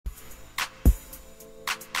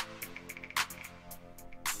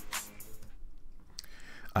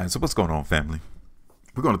All right, so what's going on, family?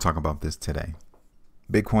 We're going to talk about this today.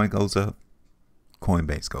 Bitcoin goes up,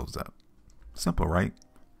 Coinbase goes up. Simple, right?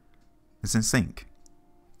 It's in sync.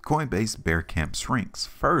 Coinbase bear camp shrinks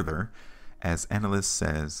further as analyst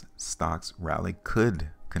says stocks rally could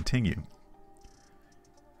continue.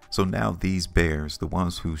 So now these bears, the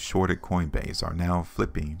ones who shorted Coinbase, are now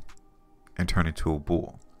flipping and turning to a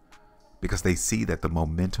bull because they see that the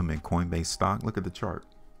momentum in Coinbase stock, look at the chart,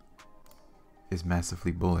 is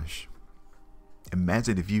massively bullish.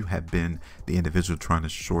 Imagine if you had been the individual trying to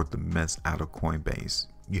short the mess out of Coinbase.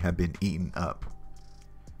 You have been eaten up.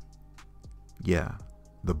 Yeah,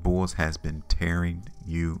 the bulls has been tearing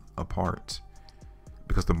you apart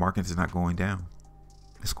because the market is not going down.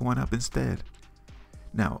 It's going up instead.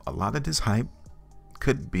 Now, a lot of this hype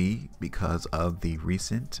could be because of the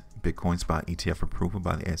recent Bitcoin spot ETF approval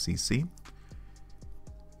by the SEC.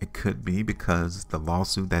 It could be because the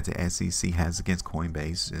lawsuit that the SEC has against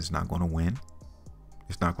Coinbase is not going to win.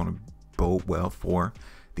 It's not going to bode well for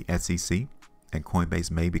the SEC, and Coinbase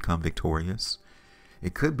may become victorious.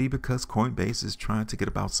 It could be because Coinbase is trying to get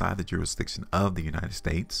up outside the jurisdiction of the United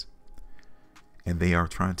States, and they are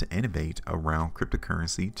trying to innovate around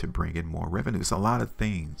cryptocurrency to bring in more revenue. It's a lot of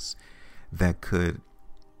things that could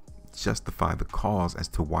justify the cause as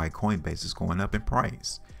to why Coinbase is going up in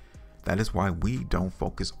price. That is why we don't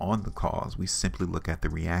focus on the cause. We simply look at the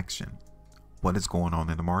reaction. What is going on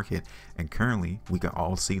in the market? And currently, we can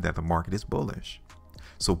all see that the market is bullish.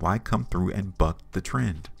 So why come through and buck the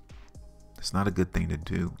trend? It's not a good thing to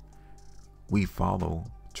do. We follow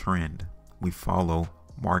trend. We follow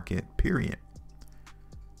market, period.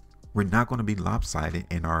 We're not going to be lopsided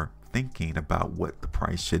in our thinking about what the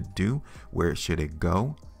price should do, where should it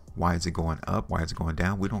go, why is it going up, why is it going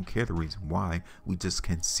down. We don't care the reason why. We just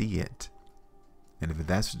can see it. And if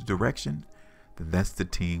that's the direction, then that's the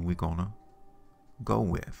team we're going to go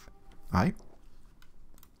with. All right.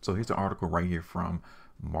 So here's an article right here from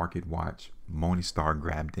Market Watch. Morningstar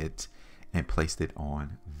grabbed it and placed it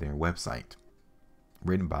on their website.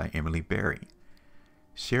 Written by Emily Berry.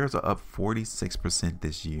 Shares are up 46%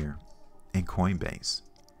 this year in Coinbase.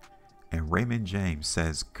 And Raymond James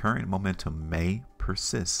says current momentum may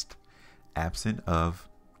persist absent of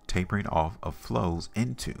tapering off of flows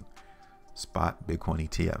into spot Bitcoin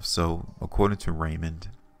ETFs. So according to Raymond,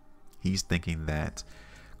 he's thinking that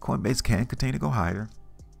Coinbase can continue to go higher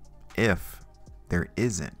if there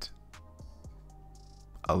isn't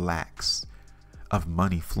a lax of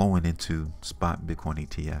money flowing into spot Bitcoin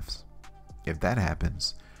ETFs. If that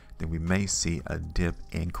happens, then we may see a dip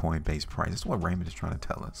in Coinbase price. That's what Raymond is trying to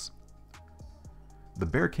tell us. The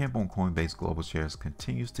bear camp on Coinbase Global shares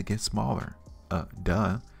continues to get smaller.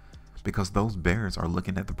 Because those bears are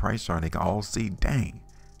looking at the price chart. They can all see, dang,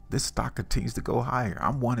 this stock continues to go higher.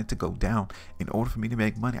 I'm wanting to go down. In order for me to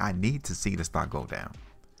make money, I need to see the stock go down.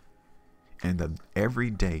 And every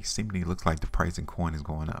day seemingly looks like the price in coin is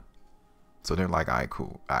going up. So they're like, all right,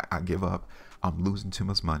 cool. I give up. I'm losing too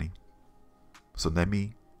much money. So let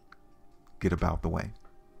me get about the way.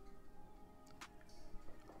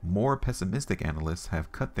 More pessimistic analysts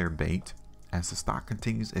have cut their bait as the stock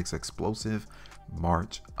continues its explosive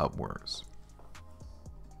march upwards.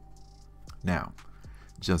 Now,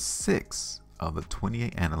 just 6 of the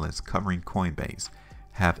 28 analysts covering Coinbase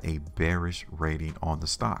have a bearish rating on the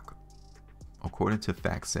stock, according to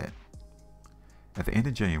FactSet. At the end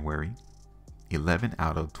of January, 11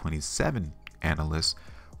 out of 27 analysts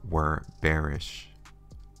were bearish.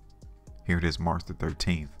 Here it is, March the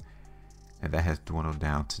 13th, and that has dwindled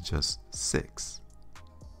down to just 6.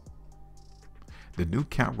 The new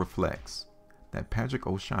count reflects that Patrick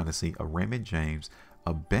O'Shaughnessy of Raymond James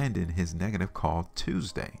abandoned his negative call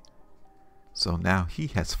Tuesday. So now he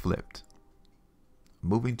has flipped,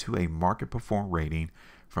 moving to a market perform rating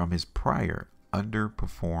from his prior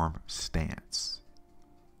underperform stance.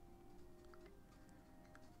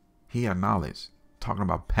 He acknowledged, talking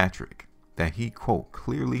about Patrick, that he, quote,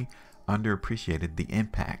 clearly underappreciated the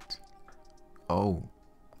impact. Oh,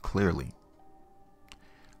 clearly.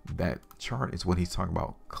 That chart is what he's talking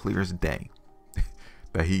about, clear as day.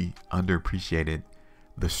 That he underappreciated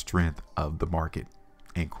the strength of the market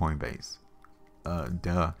in Coinbase.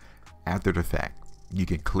 After the fact, you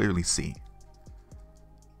can clearly see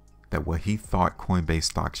that what he thought Coinbase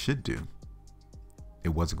stock should do, it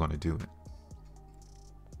wasn't going to do it.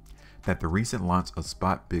 That the recent launch of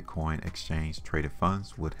spot Bitcoin exchange traded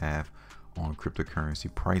funds would have on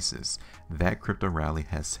cryptocurrency prices. That crypto rally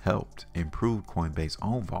has helped improve Coinbase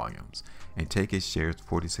own volumes and take its shares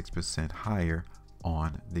 46% higher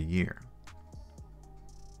on the year.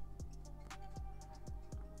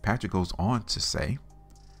 Patrick goes on to say,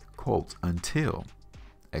 quote, until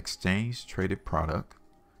exchange traded product,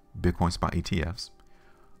 Bitcoin spot ETFs,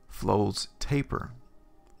 flows taper,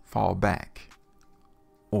 fall back,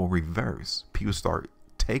 or reverse, people start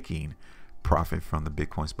taking profit from the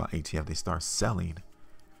Bitcoin spot ETF. They start selling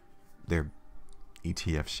their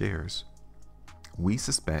ETF shares. We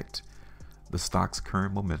suspect the stock's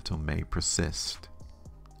current momentum may persist.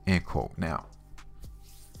 End quote. Now,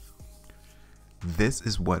 this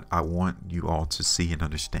is what I want you all to see and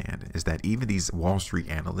understand, is that even these Wall Street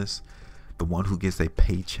analysts, the one who gets a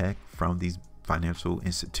paycheck from these financial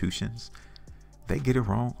institutions, they get it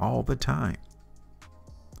wrong all the time.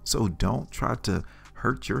 So don't try to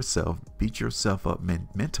hurt yourself, beat yourself up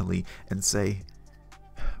mentally and say,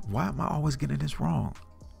 why am I always getting this wrong?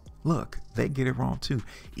 Look, they get it wrong too.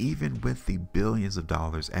 Even with the billions of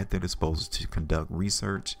dollars at their disposal to conduct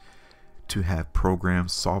research, to have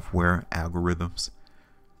programs, software, algorithms,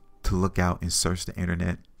 to look out and search the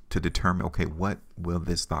internet to determine, okay, what will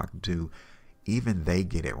this stock do? Even they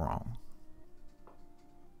get it wrong.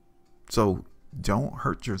 So don't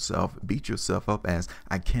hurt yourself, beat yourself up as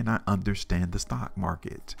I cannot understand the stock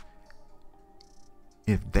market.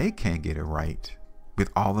 If they can't get it right with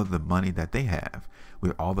all of the money that they have,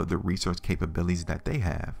 with all of the research capabilities that they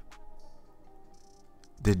have,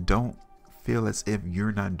 then don't feel as if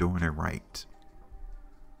you're not doing it right.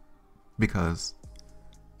 Because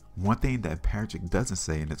one thing that Patrick doesn't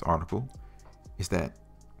say in this article is that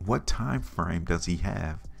what time frame does he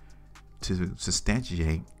have to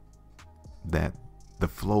substantiate that the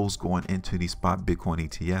flows going into these spot Bitcoin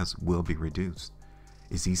ETFs will be reduced?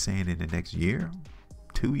 Is he saying in the next year,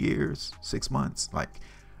 2 years, 6 months? Like,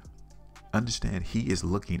 understand, he is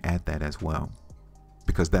looking at that as well,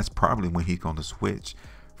 because that's probably when he's going to switch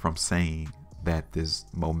from saying that this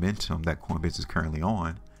momentum that Coinbase is currently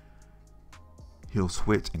on, he'll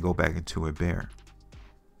switch and go back into a bear.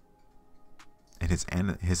 And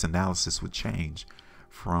his analysis would change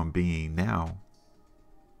from being now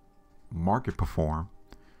market perform,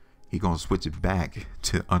 he's going to switch it back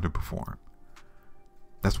to underperform.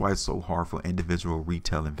 That's why it's so hard for individual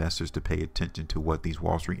retail investors to pay attention to what these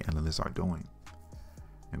Wall Street analysts are doing.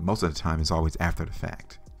 And most of the time, it's always after the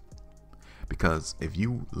fact. Because if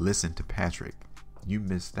you listen to Patrick, you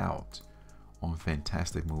missed out on a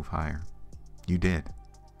fantastic move higher. You did.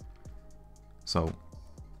 So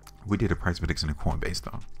we did a price prediction in Coinbase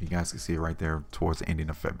though. You guys can see it right there towards the ending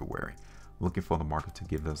of February. Looking for the market to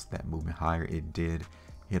give us that movement higher. It did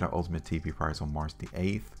hit our ultimate TP price on March the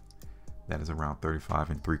 8th. That is around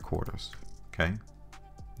 35.75. Okay.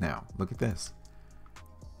 Now look at this.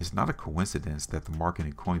 It's not a coincidence that the market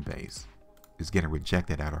in Coinbase is getting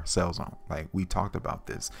rejected at our sell zone. Like, we talked about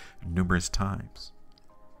this numerous times.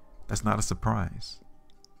 That's not a surprise.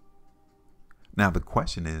 Now the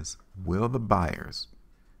question is, will the buyers,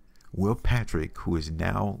 will Patrick, who is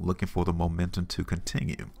now looking for the momentum to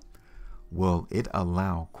continue, will it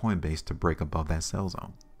allow Coinbase to break above that sell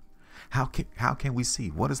zone? How can we see?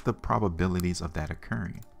 What is the probabilities of that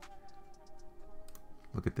occurring?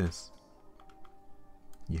 Look at this.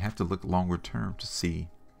 You have to look longer term to see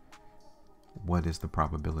what is the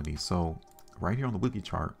probability. So right here on the weekly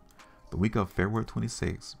chart, the week of February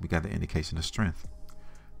 26th, we got the indication of strength.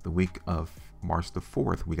 The week of March the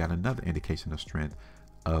 4th, we got another indication of strength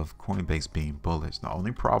of Coinbase being bullish. The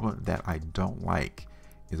only problem that I don't like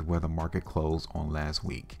is where the market closed on last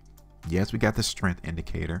week. Yes, we got the strength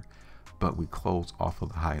indicator, but we closed off of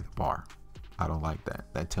the high of the bar. I don't like that.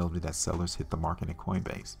 That tells me that sellers hit the market in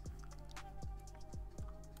Coinbase.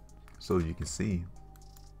 So you can see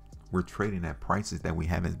we're trading at prices that we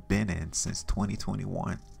haven't been in since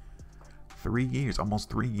 2021. 3 years, almost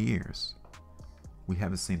 3 years. We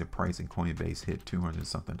haven't seen the price in Coinbase hit $200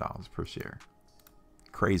 something per share.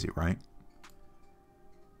 Crazy, right?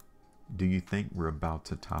 Do you think we're about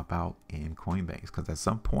to top out in Coinbase? Because at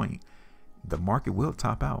some point, the market will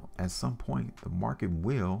top out. At some point, the market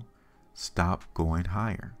will stop going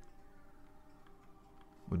higher.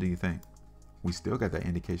 What do you think? We still got that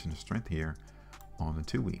indication of strength here on the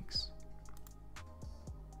 2 weeks.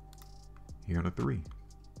 Here on the 3.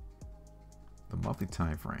 The monthly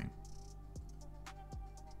time frame.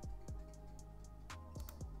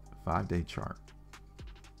 5-day chart.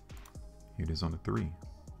 Here it is on the 3.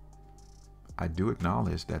 I do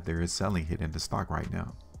acknowledge that there is selling hitting the stock right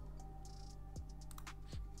now.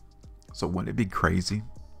 So wouldn't it be crazy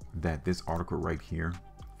that this article right here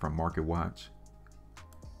from Market Watch,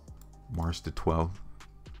 March the 12th,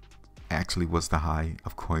 actually was the high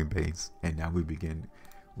of Coinbase, and now we'll begin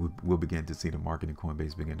to see the market in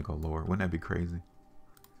Coinbase begin to go lower? Wouldn't that be crazy?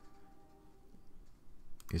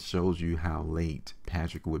 It shows you how late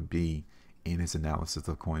Patrick would be in his analysis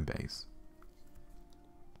of Coinbase.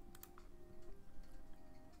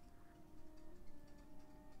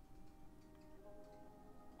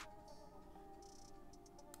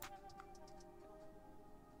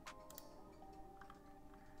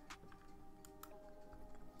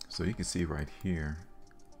 So you can see right here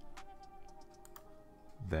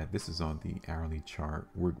that this is on the hourly chart.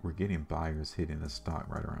 We're getting buyers hitting the stock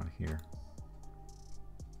right around here.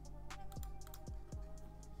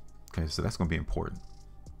 Okay, so that's going to be important.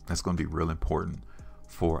 That's going to be real important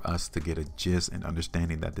for us to get a gist and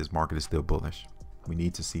understanding that this market is still bullish. We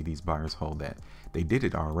need to see these buyers hold that. They did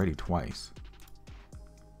it already twice,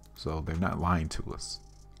 so they're not lying to us.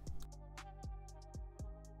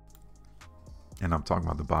 And I'm talking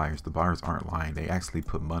about the buyers. The buyers aren't lying. They actually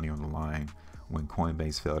put money on the line when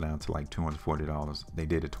Coinbase fell down to like $240. They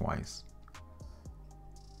did it twice,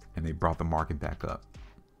 and they brought the market back up.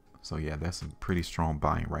 So yeah, that's some pretty strong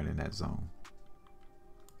buying right in that zone.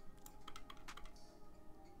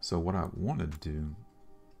 So what I want to do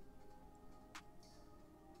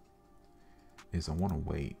is I want to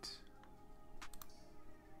wait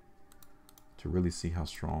to really see how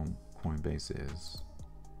strong Coinbase is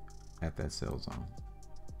at that sell zone.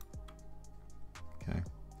 Okay.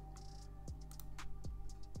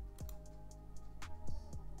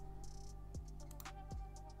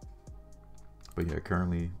 But yeah,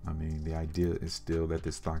 currently, I mean, the idea is still that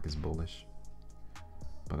this stock is bullish,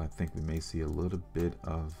 but I think we may see a little bit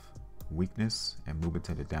of weakness and movement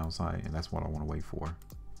to the downside, and that's what I want to wait for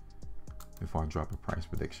before I drop a price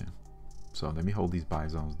prediction. So let me hold these buy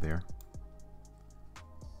zones there.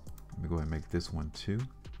 Let me go ahead and make this one too.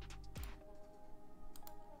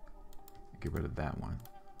 Get rid of that one.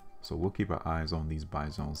 So we'll keep our eyes on these buy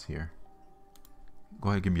zones here. Go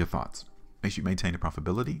ahead and give me your thoughts. Make sure you maintain the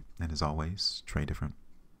profitability, and as always, trade different.